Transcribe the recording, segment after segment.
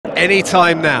any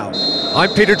time now.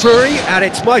 I'm Peter Drury, and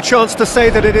it's my chance to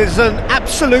say that it is an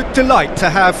absolute delight to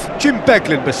have Jim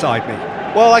Beglin beside me.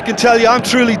 Well, I can tell you I'm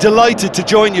truly delighted to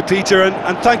join you, Peter,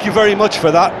 and thank you very much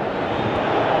for that.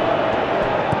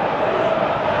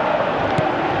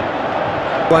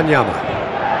 Wanyama.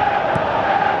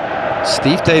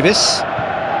 Steve Davis.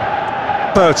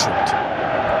 Bertrand.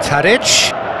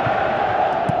 Tadic.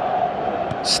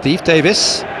 Steve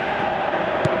Davis.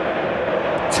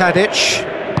 Tadic.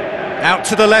 Out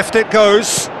to the left it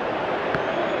goes.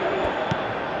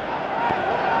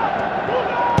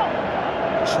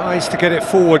 Tries to get it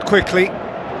forward quickly.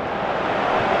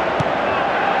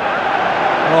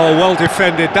 Oh, well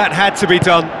defended. That had to be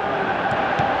done.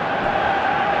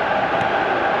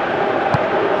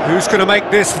 Who's going to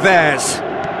make this theirs?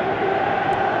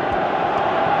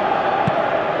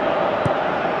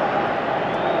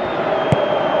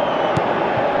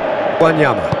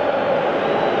 Wanyama.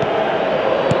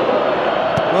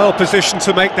 Well positioned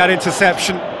to make that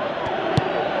interception.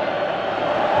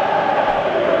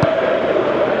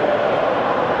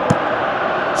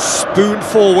 Spoon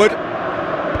forward.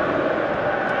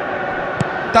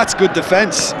 That's good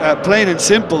defence, plain and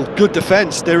simple, good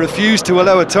defence. They refuse to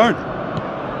allow a turn.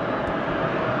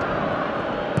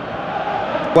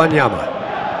 Wanyama.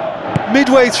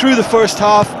 Midway through the first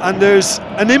half, and there's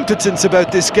an impotence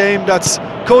about this game that's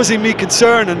causing me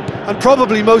concern, and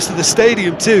probably most of the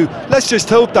stadium too. Let's just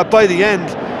hope that by the end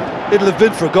it'll have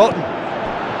been forgotten.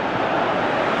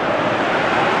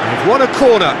 They've won a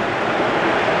corner.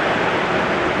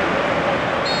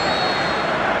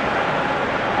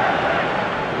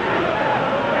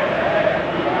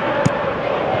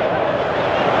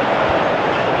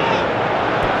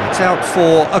 It's out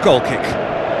for a goal kick.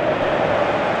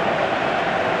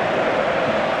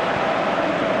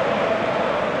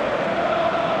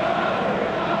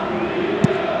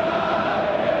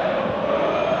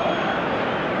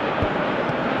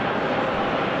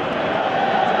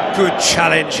 Good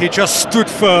challenge, he just stood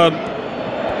firm.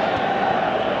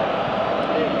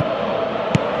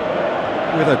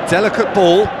 With a delicate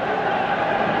ball.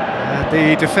 And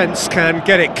the defence can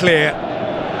get it clear.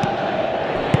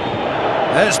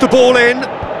 There's the ball in. No,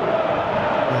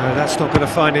 that's not going to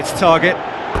find its target.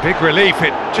 Big relief,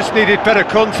 it just needed better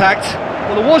contact.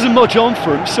 Well, there wasn't much on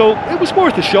for him, so it was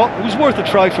worth a shot. It was worth a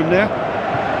try from there.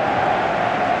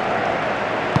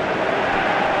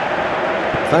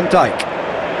 Van Dijk.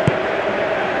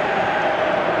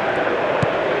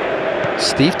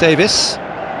 Steve Davis.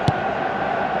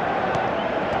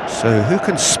 So who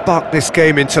can spark this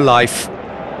game into life?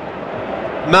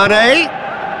 Mane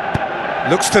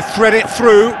looks to thread it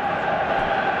through.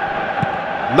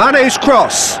 Mane's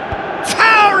cross.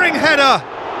 Towering header.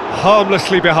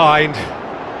 Harmlessly behind.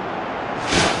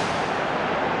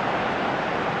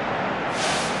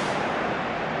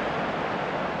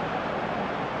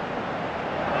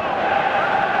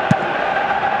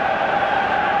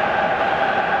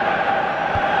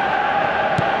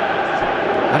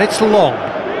 And it's long.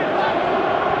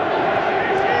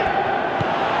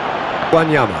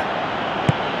 Wanyama.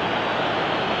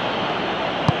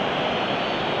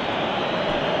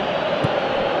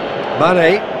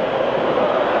 Mane.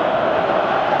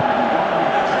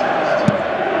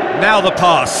 Now the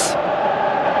pass.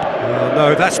 Oh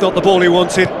no, that's not the ball he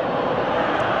wanted.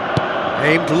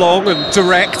 Aimed long and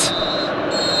direct.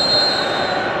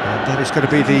 And that is going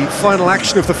to be the final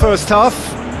action of the first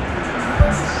half.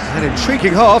 An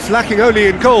intriguing half, lacking only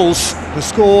in goals. The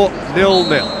score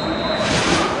 0-0.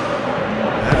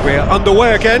 And we're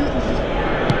underway again.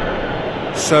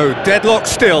 So deadlock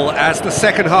still as the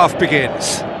second half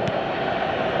begins.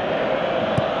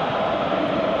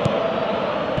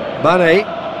 Mane.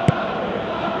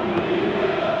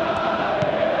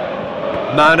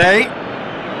 Mane.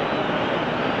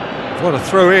 What a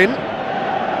throw in.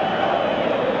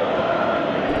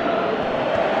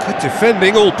 Good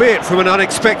defending, albeit from an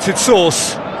unexpected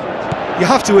source. You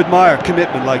have to admire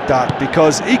commitment like that,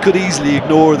 because he could easily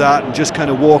ignore that and just kind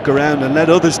of walk around and let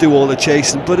others do all the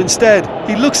chasing, but instead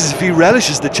he looks as if he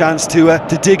relishes the chance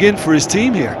to dig in for his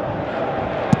team here.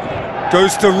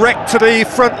 Goes direct to the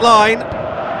front line.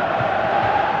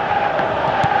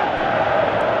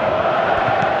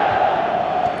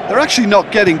 They're actually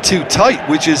not getting too tight,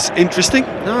 which is interesting.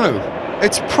 No.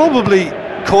 It's probably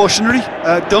cautionary.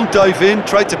 Don't dive in,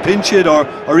 try to pinch it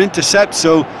or intercept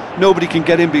so nobody can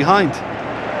get in behind.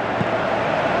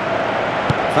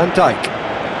 Van Dijk.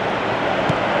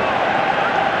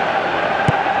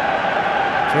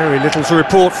 Very little to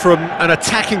report from an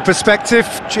attacking perspective.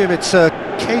 Jim, it's a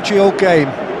cagey old game.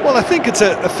 Well, I think it's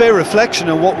a fair reflection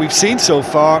on what we've seen so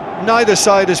far. Neither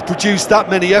side has produced that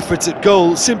many efforts at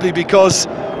goal simply because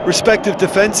respective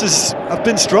defences have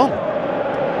been strong.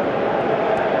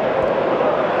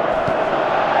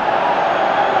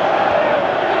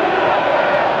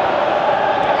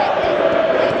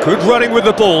 Good running with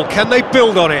the ball. Can they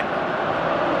build on it?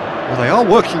 Well, they are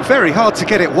working very hard to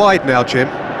get it wide now, Jim.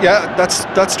 Yeah,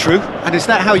 that's true. And is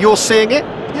that how you're seeing it?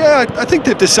 Yeah, I think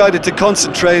they've decided to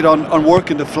concentrate on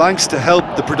working the flanks to help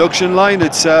the production line.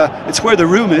 It's where the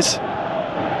room is.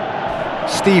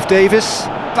 Steve Davis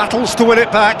battles to win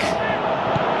it back.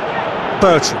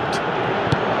 Bertrand.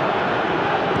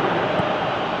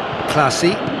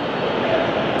 Classy.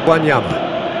 Wanyama.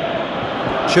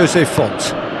 Jose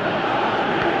Font.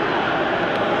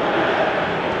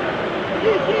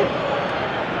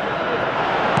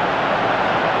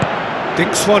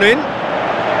 Dinks one in.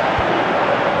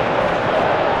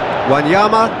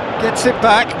 Wanyama gets it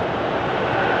back.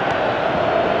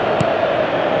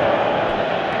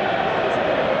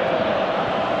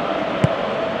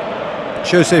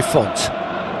 Jose Font.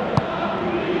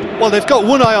 Well, they've got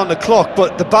one eye on the clock,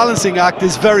 but the balancing act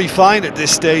is very fine at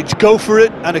this stage. Go for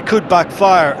it, and it could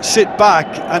backfire. Sit back,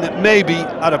 and it may be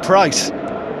at a price.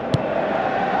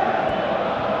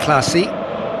 Classy.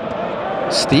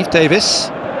 Steve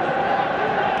Davis.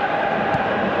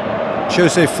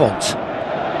 Jose Font.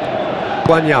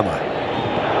 Wanyama.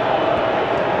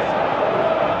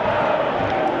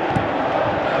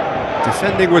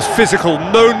 Defending was physical,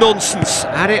 no nonsense,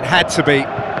 and it had to be.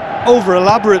 Over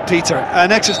elaborate, Peter.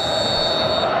 And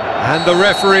the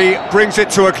referee brings it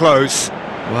to a close.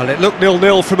 Well, it looked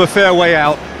 0-0 from a fair way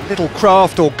out. Little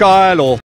craft or guile or